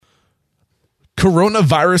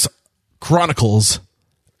Coronavirus Chronicles,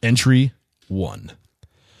 Entry 1.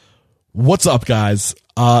 What's up, guys?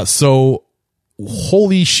 So,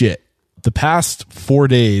 holy shit. The past 4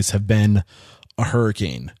 days have been a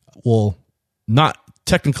hurricane. Well, not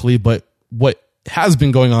technically, but what has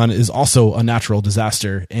been going on is also a natural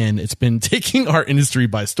disaster, and it's been taking our industry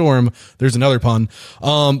by storm. There's another pun.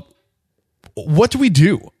 What do we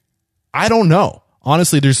do? I don't know.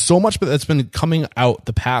 Honestly, there's so much that's been coming out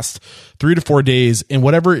the past 3 to 4 days, and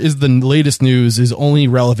whatever is the latest news is only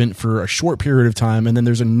relevant for a short period of time, and then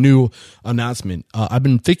there's a new announcement. I've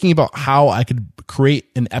been thinking about how I could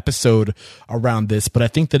create an episode around this, but I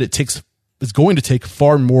think that it's going to take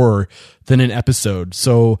far more than an episode.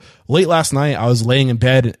 So late last night, I was laying in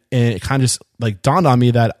bed, and it kind of just like dawned on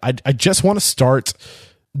me that I just want to start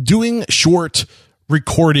doing short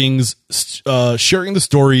recordings, sharing the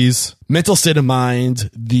stories, mental state of mind,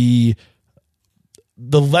 the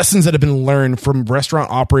lessons that have been learned from restaurant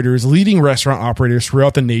operators, leading restaurant operators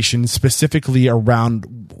throughout the nation, specifically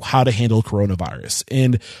around how to handle coronavirus.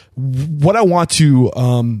 And what I want to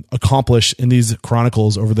accomplish in these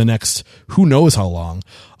chronicles over the next who knows how long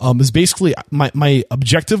is basically my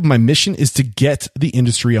objective, my mission is to get the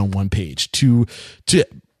industry on one page, to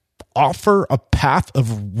offer a path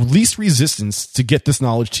of least resistance to get this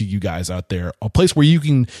knowledge to you guys out there, a place where you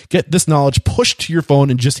can get this knowledge pushed to your phone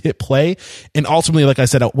and just hit play. And ultimately, like I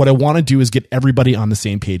said, what I want to do is get everybody on the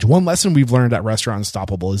same page. One lesson we've learned at Restaurant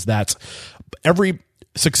Unstoppable is that every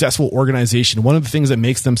successful organization, one of the things that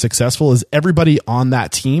makes them successful is everybody on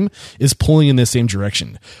that team is pulling in the same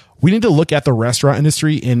direction. We need to look at the restaurant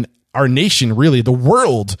industry in our nation, really, the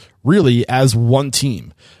world, really, as one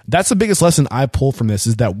team. That's the biggest lesson I pull from this,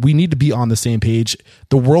 is that we need to be on the same page.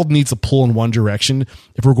 The world needs to pull in one direction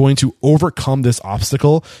if we're going to overcome this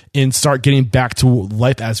obstacle and start getting back to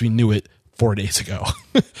life as we knew it 4 days ago.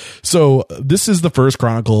 So this is the first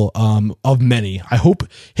chronicle of many. I hope,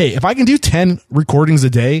 hey, if I can do 10 recordings a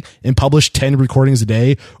day and publish 10 recordings a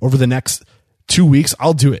day over the next 2 weeks,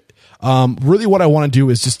 I'll do it. Really what I want to do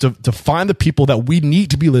is just to find the people that we need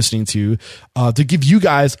to be listening to give you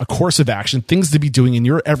guys a course of action, things to be doing in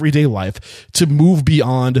your everyday life to move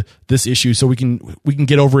beyond this issue so we can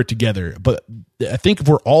get over it together. But I think if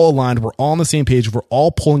we're all aligned, we're all on the same page, if we're all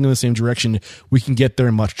pulling in the same direction, we can get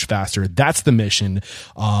there much faster. That's the mission.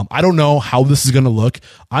 I don't know how this is going to look.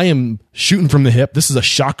 I am shooting from the hip. This is a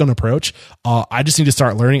shotgun approach. I just need to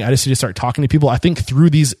start learning. I just need to start talking to people. I think through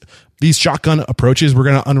these shotgun approaches,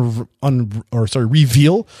 we're going to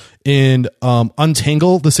reveal and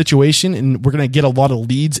untangle the situation, and we're going to get a lot of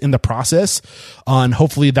leads in the process. And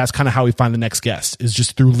hopefully that's kind of how we find the next guest, is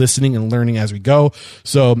just through listening and learning as we go.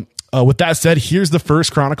 So with that said, here's the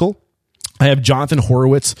first chronicle. I have Jonathan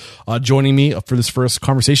Horowitz joining me for this first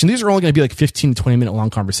conversation. These are only going to be like 15 to 20 minute long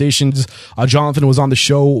conversations. Jonathan was on the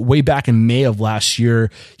show way back in May of last year.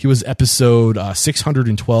 He was episode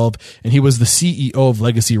 612, and he was the CEO of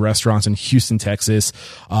Legacy Restaurants in Houston, Texas,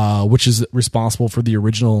 which is responsible for the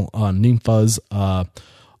original Ninfas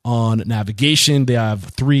on navigation. They have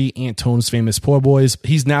 3 Antone's Famous Po' Boys.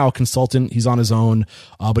 He's now a consultant. He's on his own,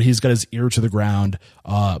 but he's got his ear to the ground,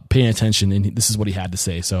 paying attention, and this is what he had to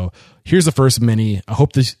say. So here's the first mini. I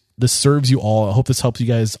hope this serves you all. I hope this helps you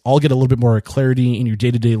guys all get a little bit more clarity in your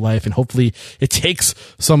day-to-day life, and hopefully it takes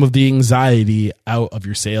some of the anxiety out of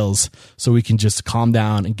your sales so we can just calm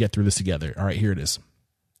down and get through this together. All right, here it is.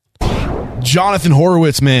 Jonathan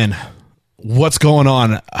Horowitz, man. What's going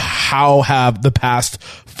on? How have the past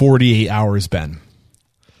 48 hours been?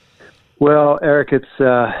 Well, Eric,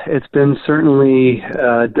 it's been certainly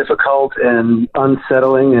difficult and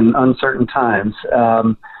unsettling and uncertain times.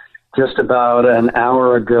 Just about an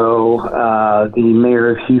hour ago, the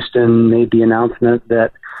mayor of Houston made the announcement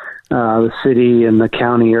that the city and the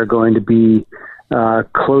county are going to be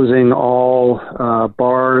closing all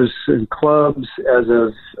bars and clubs as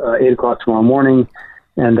of 8 o'clock tomorrow morning,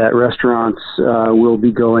 and that restaurants will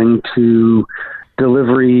be going to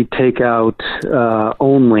delivery, takeout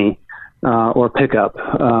only, or pickup.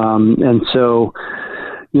 And so,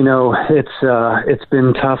 it's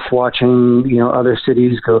been tough watching, other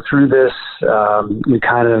cities go through this. We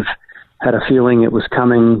kind of had a feeling it was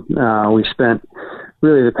coming. We spent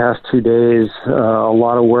really the past 2 days, a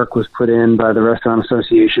lot of work was put in by the Restaurant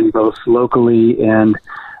Association, both locally and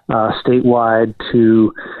statewide,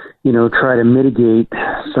 to try to mitigate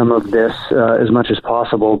some of this as much as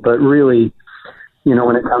possible. But really,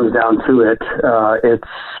 when it comes down to it, it's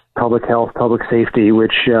public health, public safety,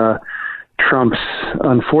 which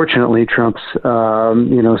unfortunately trumps,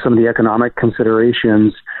 some of the economic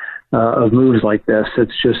considerations of moves like this.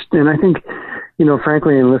 It's just, and I think,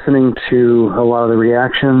 frankly, in listening to a lot of the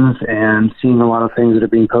reactions and seeing a lot of things that are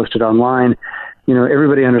being posted online,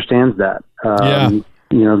 everybody understands that.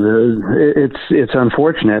 It's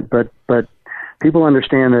unfortunate, but people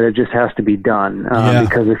understand that it just has to be done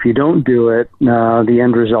because if you don't do it, the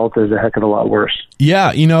end result is a heck of a lot worse.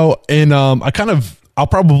 Yeah, and I'll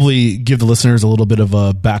probably give the listeners a little bit of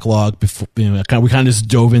a backlog before we kind of just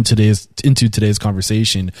dove into today's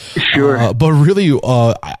conversation. Sure, but really,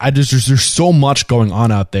 there's so much going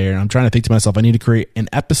on out there, and I'm trying to think to myself, I need to create an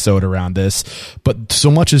episode around this. But so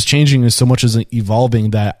much is changing, and so much is evolving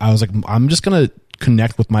that I was like, I'm just gonna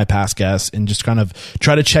connect with my past guests and just kind of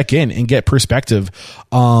try to check in and get perspective.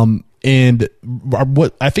 And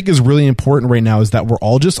what I think is really important right now is that we're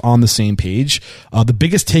all just on the same page. The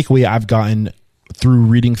biggest takeaway I've gotten through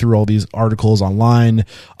reading through all these articles online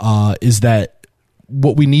is that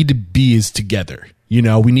what we need to be is together.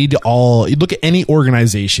 We need to all look at any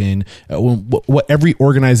organization. What every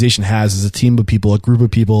organization has is a team of people, a group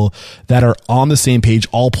of people that are on the same page,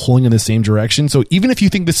 all pulling in the same direction. So even if you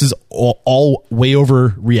think this is all way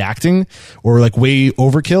overreacting or like way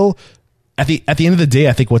overkill, at the end of the day,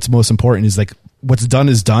 I think what's most important is like what's done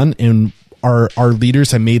is done, and our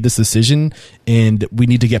leaders have made this decision, and we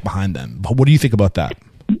need to get behind them. What do you think about that?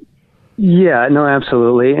 Yeah, no,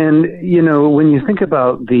 absolutely. And, when you think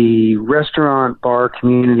about the restaurant, bar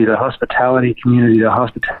community, the hospitality community, the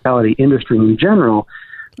hospitality industry in general,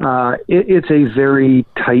 it's a very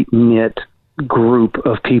tight-knit group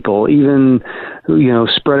of people, even,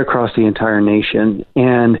 spread across the entire nation.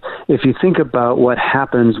 And if you think about what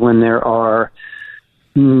happens when there are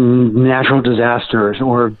natural disasters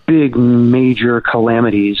or big major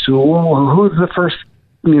calamities, who's the first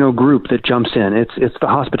group that jumps in? It's the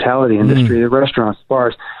hospitality industry, the restaurants,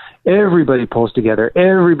 bars. Everybody pulls together.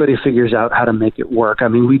 Everybody figures out how to make it work. I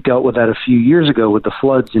mean, we dealt with that a few years ago with the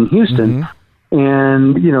floods in Houston.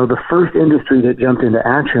 And, the first industry that jumped into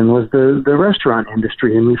action was the restaurant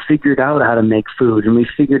industry. And we figured out how to make food, and we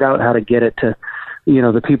figured out how to get it to,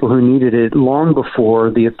 the people who needed it long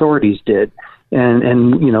before the authorities did.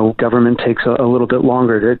 And government takes a little bit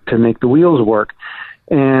longer to make the wheels work.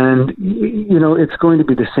 And, it's going to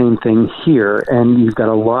be the same thing here. And you've got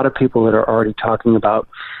a lot of people that are already talking about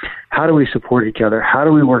how do we support each other? How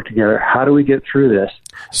do we work together? How do we get through this?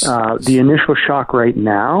 The initial shock right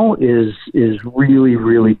now is really,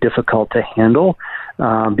 really difficult to handle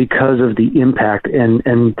because of the impact.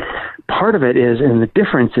 And part of it is, and the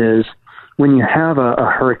difference is, when you have a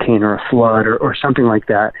hurricane or a flood or something like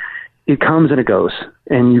that, it comes and it goes,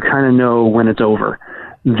 and you kind of know when it's over.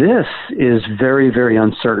 This is very, very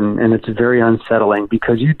uncertain, and it's very unsettling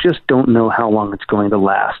because you just don't know how long it's going to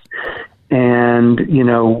last. And,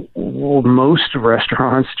 most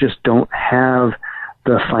restaurants just don't have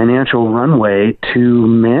the financial runway to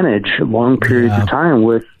manage long periods of time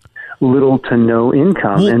with little to no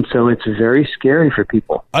income. And so it's very scary for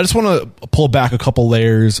people. I just want to pull back a couple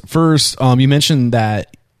layers. First, you mentioned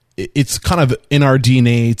that it's kind of in our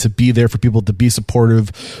DNA to be there for people, to be supportive.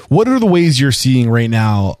 What are the ways you're seeing right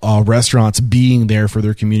now restaurants being there for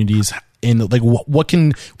their communities? And like, what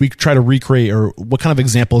can we try to recreate, or what kind of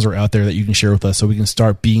examples are out there that you can share with us so we can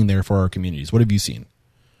start being there for our communities? What have you seen?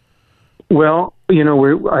 Well,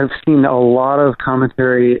 I've seen a lot of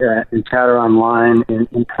commentary and chatter online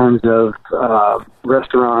in terms of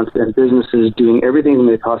restaurants and businesses doing everything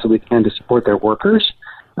they possibly can to support their workers.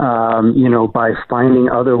 By finding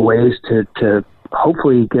other ways to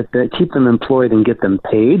hopefully keep them employed and get them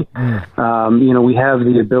paid. We have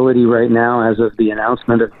the ability right now, as of the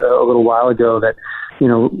announcement a little while ago, that,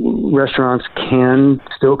 restaurants can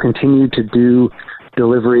still continue to do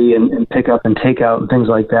delivery and pick up and take out and things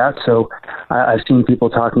like that. So I've seen people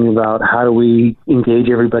talking about how do we engage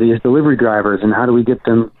everybody as delivery drivers, and how do we get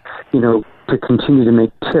them, to continue to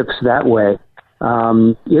make tips that way.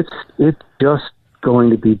 It's just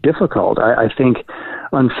going to be difficult. I think,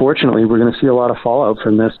 unfortunately, we're going to see a lot of fallout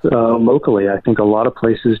from this locally. I think a lot of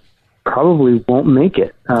places probably won't make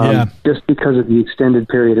it just because of the extended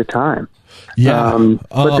period of time.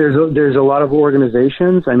 But there's a lot of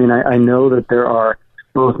organizations. I mean, I know that there are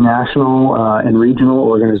both national and regional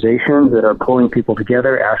organizations that are pulling people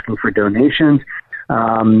together, asking for donations.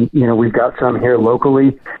 We've got some here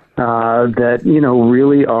locally that,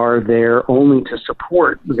 really are there only to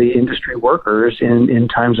support the industry workers in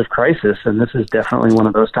times of crisis. And this is definitely one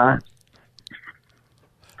of those times.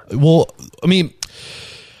 Well, I mean,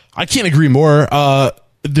 I can't agree more. Like,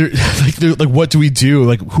 what do we do?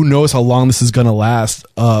 Like, who knows how long this is going to last?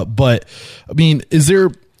 But I mean, is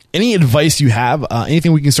there any advice you have?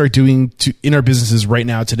 Anything we can start doing in our businesses right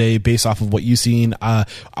now today, based off of what you've seen?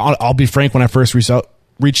 I'll be frank. When I first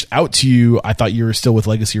reached out to you, I thought you were still with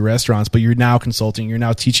Legacy Restaurants, but you're now consulting. You're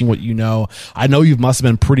now teaching what you know. I know you must have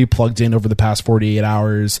been pretty plugged in over the past 48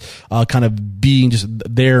 hours, kind of being just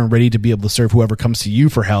there and ready to be able to serve whoever comes to you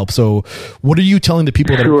for help. So what are you telling the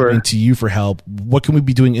people that are coming to you for help? What can we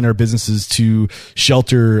be doing in our businesses to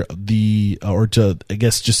shelter or to, I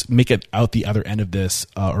guess, just make it out the other end of this,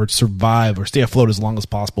 or survive or stay afloat as long as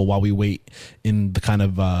possible while we wait in the kind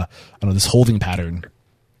of, this holding pattern?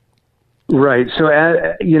 Right. So,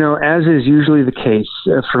 as is usually the case,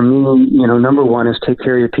 for me, number one is take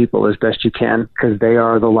care of your people as best you can, because they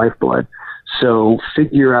are the lifeblood. So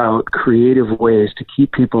figure out creative ways to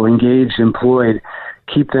keep people engaged, employed,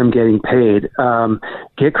 keep them getting paid.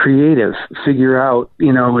 Get creative. Figure out,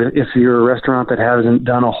 if you're a restaurant that hasn't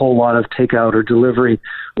done a whole lot of takeout or delivery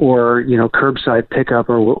or, curbside pickup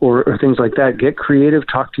or things like that, get creative,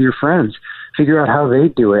 talk to your friends. Figure out how they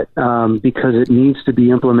do it, because it needs to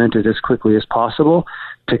be implemented as quickly as possible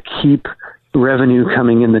to keep revenue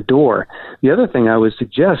coming in the door. The other thing I would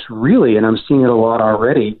suggest, really, and I'm seeing it a lot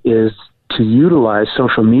already, is to utilize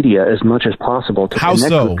social media as much as possible to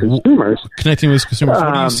connect with consumers. Connecting with consumers, what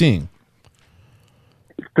are you seeing?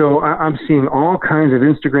 So I'm seeing all kinds of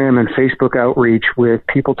Instagram and Facebook outreach with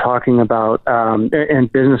people talking about,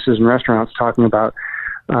 and businesses and restaurants talking about,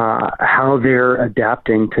 how they're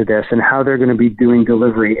adapting to this and how they're going to be doing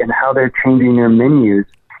delivery and how they're changing their menus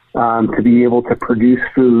to be able to produce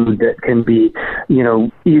food that can be,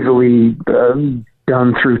 easily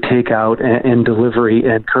done through takeout and delivery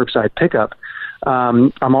and curbside pickup.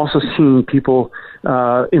 I'm also seeing people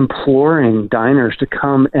imploring diners to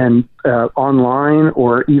come and online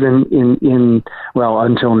or even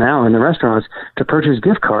until now in the restaurants, to purchase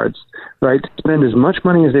gift cards, right? To spend as much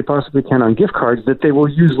money as they possibly can on gift cards that they will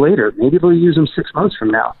use later. Maybe they'll use them 6 months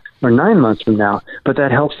from now or 9 months from now, but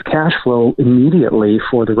that helps the cash flow immediately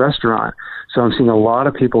for the restaurant. So I'm seeing a lot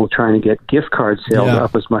of people trying to get gift card sales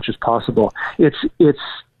up as much as possible. It's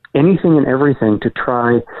anything and everything to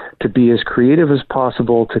try to be as creative as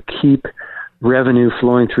possible to keep revenue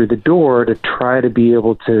flowing through the door, to try to be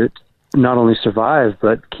able to not only survive,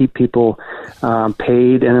 but keep people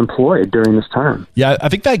paid and employed during this time. Yeah, I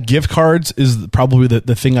think that gift cards is probably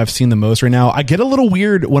the thing I've seen the most right now. I get a little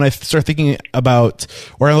weird when I start thinking about,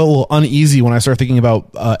 or I'm a little uneasy when I start thinking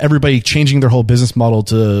about everybody changing their whole business model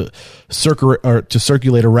to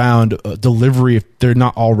circulate around delivery if they're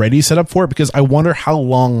not already set up for it, because I wonder how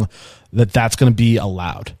long that's going to be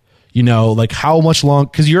allowed. Like how much long,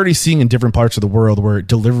 because you're already seeing in different parts of the world where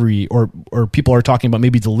delivery or people are talking about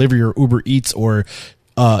maybe delivery or Uber Eats or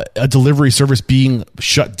a delivery service being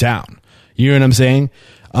shut down. You know what I'm saying?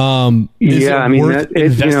 Is it worth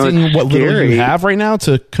investing what little you have right now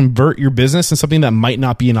to convert your business into something that might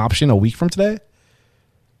not be an option a week from today?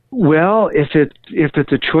 Well, if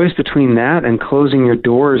it's a choice between that and closing your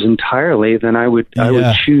doors entirely, then I would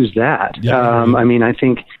choose that. Yeah, I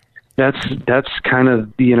think that's kind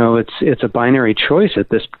of, it's a binary choice at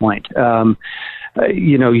this point.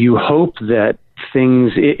 You hope that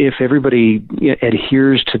things, if everybody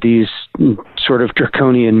adheres to these sort of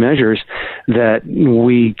draconian measures, that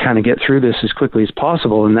we kind of get through this as quickly as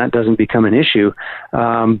possible and that doesn't become an issue.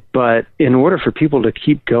 But in order for people to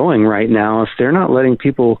keep going right now, if they're not letting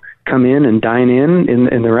people come in and dine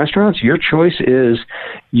in the restaurants, your choice is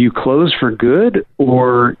you close for good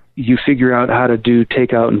or you figure out how to do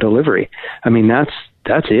takeout and delivery.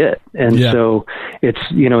 That's it. And so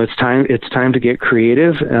it's time to get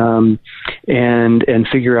creative, and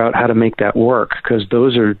figure out how to make that work, because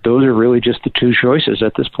those are really just the two choices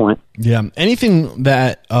at this point. Yeah. Anything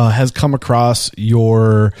that has come across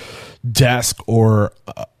your desk or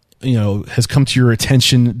has come to your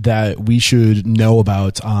attention that we should know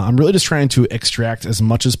about? I'm really just trying to extract as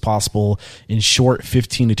much as possible in short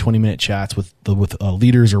 15 to 20 minute chats with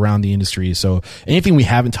leaders around the industry. So anything we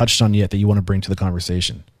haven't touched on yet that you want to bring to the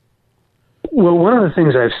conversation? Well, one of the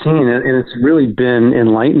things I've seen, and it's really been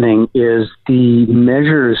enlightening, is the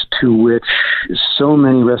measures to which so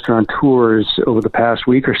many restaurateurs over the past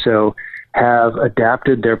week or so have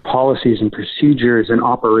adapted their policies and procedures and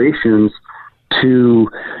operations to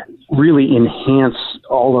really enhance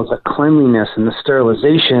all of the cleanliness and the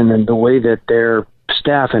sterilization and the way that their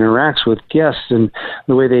staff interacts with guests and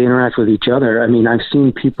the way they interact with each other. I've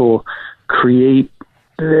seen people create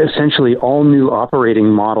essentially all new operating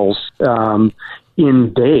models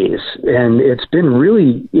in days, and it's been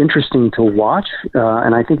really interesting to watch,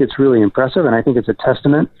 and I think it's really impressive, and I think it's a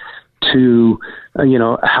testament to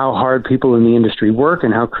how hard people in the industry work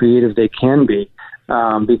and how creative they can be.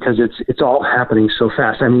 Because it's all happening so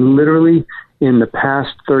fast. Literally in the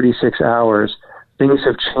past 36 hours, things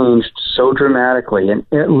have changed so dramatically, and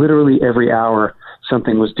literally every hour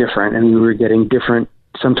something was different, and we were getting different,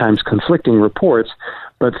 sometimes conflicting reports,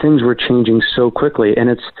 but things were changing so quickly. And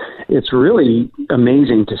it's really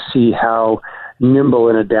amazing to see how nimble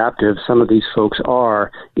and adaptive some of these folks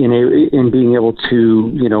are in being able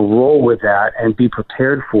to, roll with that and be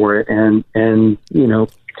prepared for it and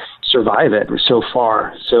survive it so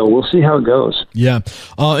far. So we'll see how it goes. Yeah.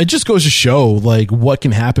 It just goes to show like what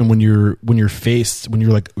can happen when you're faced, when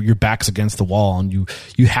you're like your back's against the wall and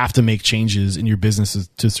you have to make changes in your businesses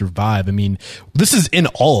to survive. I mean, this is in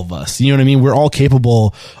all of us. You know what I mean? We're all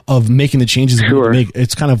capable of making the changes we need to make.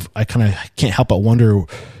 It's I can't help but wonder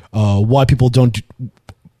why people don't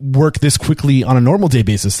work this quickly on a normal day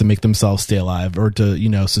basis to make themselves stay alive or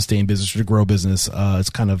to, sustain business or to grow business. It's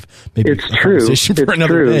kind of maybe a conversation for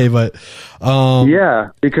another day, but yeah,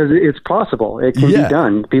 because it's possible. It can be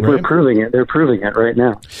done. People are proving it. They're proving it right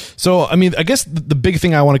now. So, I mean, I guess the big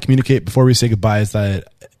thing I want to communicate before we say goodbye is that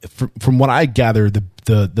from what I gather,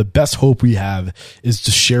 the best hope we have is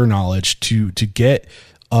to share knowledge, to get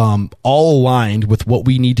all aligned with what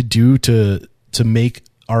we need to do to make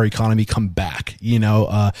our economy come back.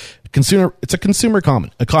 It's a consumer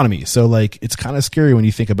economy. So like, it's kind of scary when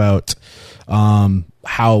you think about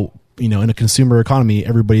how, in a consumer economy,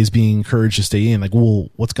 everybody's being encouraged to stay in. Like, well,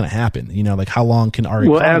 what's going to happen? Like, how long can our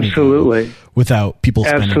economy go without people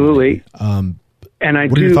spending money? And I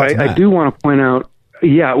do want to point out,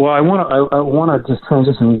 I want to just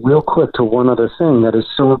transition real quick to one other thing that is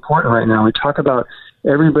so important right now. We talk about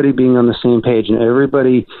everybody being on the same page and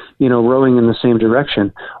everybody, rowing in the same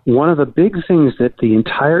direction. One of the big things that the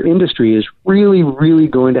entire industry is really, really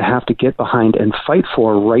going to have to get behind and fight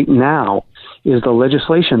for right now is the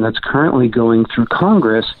legislation that's currently going through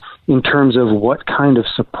Congress in terms of what kind of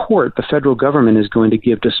support the federal government is going to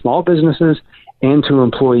give to small businesses and to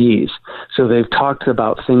employees. So they've talked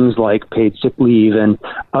about things like paid sick leave and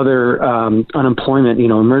other unemployment,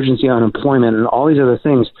 emergency unemployment and all these other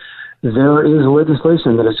things. There is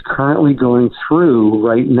legislation that is currently going through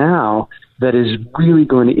right now that is really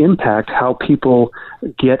going to impact how people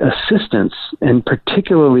get assistance, and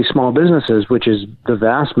particularly small businesses, which is the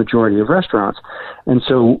vast majority of restaurants. And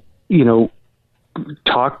so,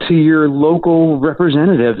 talk to your local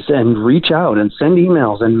representatives and reach out and send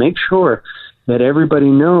emails and make sure that everybody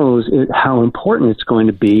knows how important it's going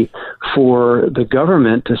to be for the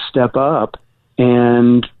government to step up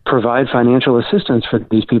and provide financial assistance for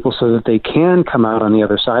these people so that they can come out on the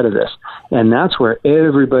other side of this. And that's where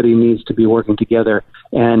everybody needs to be working together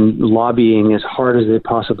and lobbying as hard as they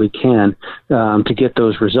possibly can to get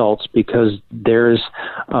those results, because there's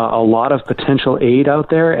a lot of potential aid out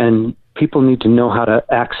there and people need to know how to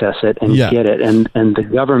access it and get it. And the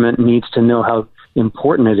government needs to know how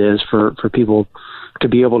important it is for people to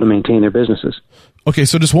be able to maintain their businesses. Okay,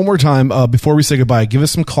 so just one more time before we say goodbye, give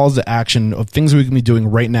us some calls to action of things we can be doing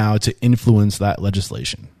right now to influence that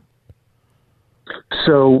legislation.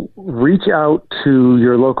 So reach out to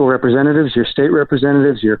your local representatives, your state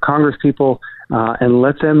representatives, your congresspeople, and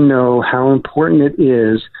let them know how important it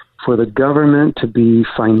is for the government to be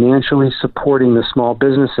financially supporting the small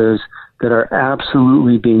businesses that are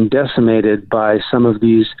absolutely being decimated by some of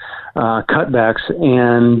these cutbacks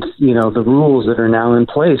and, the rules that are now in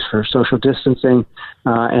place for social distancing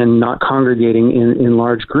and not congregating in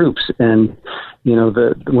large groups. And,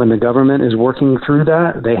 when the government is working through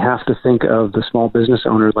that, they have to think of the small business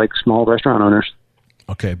owners, like small restaurant owners.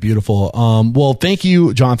 Okay, beautiful. Well, thank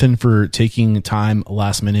you, Jonathan, for taking time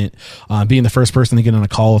last minute, being the first person to get on a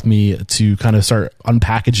call with me to kind of start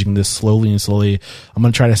unpackaging this slowly and slowly. I'm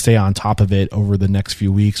going to try to stay on top of it over the next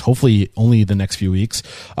few weeks, hopefully only the next few weeks.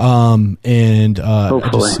 Hopefully.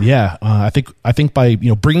 I think by,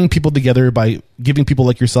 bringing people together, by giving people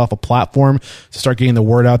like yourself a platform to start getting the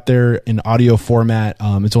word out there in audio format,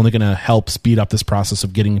 it's only going to help speed up this process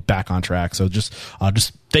of getting back on track. So just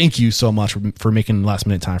thank you so much for making last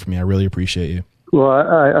minute time for me. I really appreciate you. Well,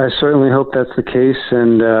 I certainly hope that's the case,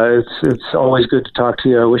 and it's always good to talk to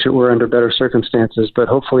you. I wish it were under better circumstances, but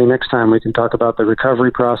hopefully next time we can talk about the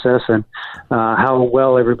recovery process and how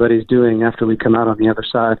well everybody's doing after we come out on the other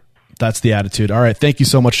side. That's the attitude. All right. Thank you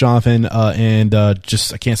so much, Jonathan. I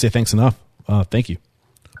can't say thanks enough. Thank you.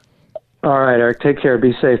 All right, Eric. Take care.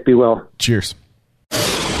 Be safe. Be well. Cheers.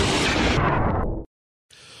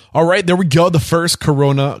 All right, there we go. The first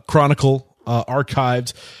Corona Chronicle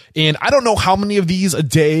archived. And I don't know how many of these a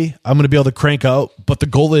day I'm going to be able to crank out, but the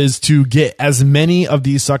goal is to get as many of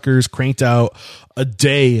these suckers cranked out a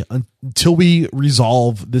day until we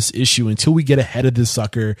resolve this issue, until we get ahead of this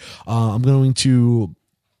sucker. I'm going to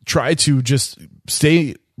try to just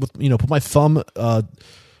stay with, put my thumb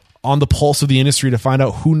on the pulse of the industry to find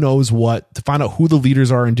out who knows what, to find out who the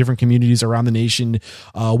leaders are in different communities around the nation,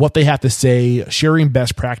 what they have to say, sharing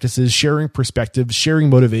best practices, sharing perspectives, sharing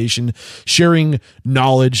motivation, sharing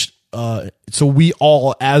knowledge. So we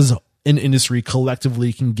all, as an industry,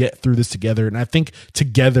 collectively can get through this together. And I think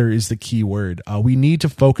together is the key word. We need to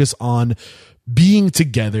focus on being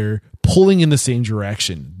together, pulling in the same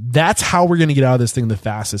direction. That's how we're going to get out of this thing the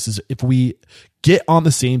fastest, is if we get on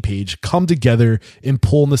the same page, come together and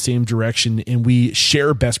pull in the same direction, and we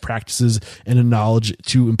share best practices and the knowledge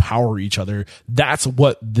to empower each other. That's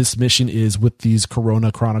what this mission is with these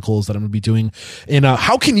Corona Chronicles that I'm going to be doing. And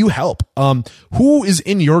how can you help? Who is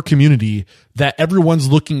in your community that everyone's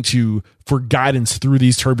looking to for guidance through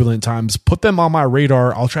these turbulent times? Put them on my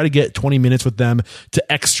radar. I'll try to get 20 minutes with them to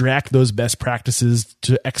extract those best practices,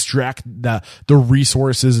 to extract the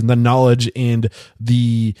resources and the knowledge and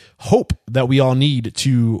the hope that we all need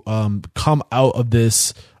to come out of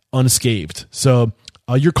this unscathed. So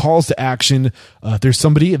your calls to action, if there's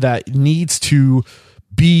somebody that needs to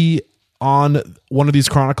be on one of these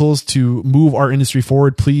chronicles to move our industry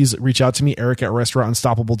forward, please reach out to me,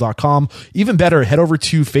 Eric@restaurantunstoppable.com. Even better, head over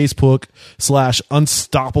to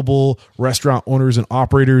Facebook/Unstoppable Restaurant Owners and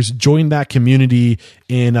Operators. Join that community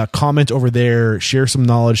and comment over there, share some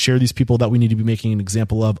knowledge, share these people that we need to be making an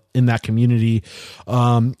example of in that community.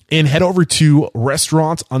 And head over to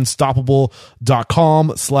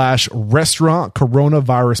restaurantunstoppable.com/restaurant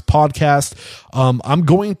coronavirus podcast. I'm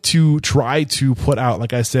going to try to put out,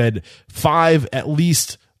 like I said, 5 at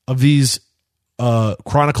least of these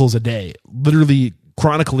chronicles a day, literally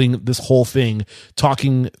chronicling this whole thing,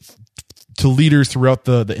 talking to leaders throughout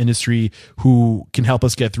the industry who can help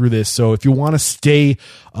us get through this. So if you want to stay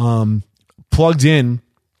plugged in,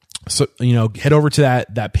 so, head over to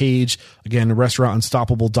that page again,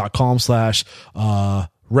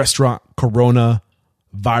 restaurantunstoppable.com/restaurant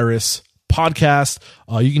coronavirus podcast.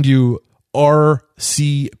 You can do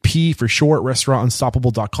RCP for short,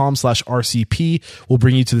 restaurantunstoppable.com/RCP will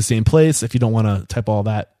bring you to the same place. If you don't want to type all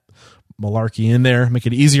that malarkey in there, make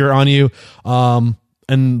it easier on you.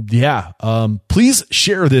 Please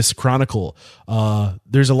share this chronicle.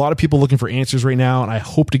 There's a lot of people looking for answers right now, and I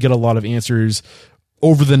hope to get a lot of answers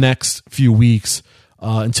over the next few weeks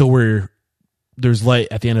until there's light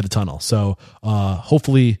at the end of the tunnel. So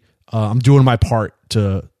hopefully I'm doing my part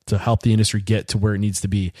to help the industry get to where it needs to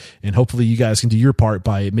be. And hopefully you guys can do your part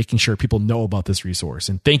by making sure people know about this resource.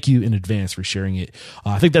 And thank you in advance for sharing it.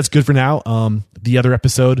 I think that's good for now. The other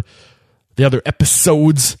episodes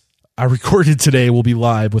I recorded today will be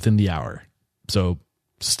live within the hour. So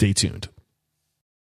stay tuned.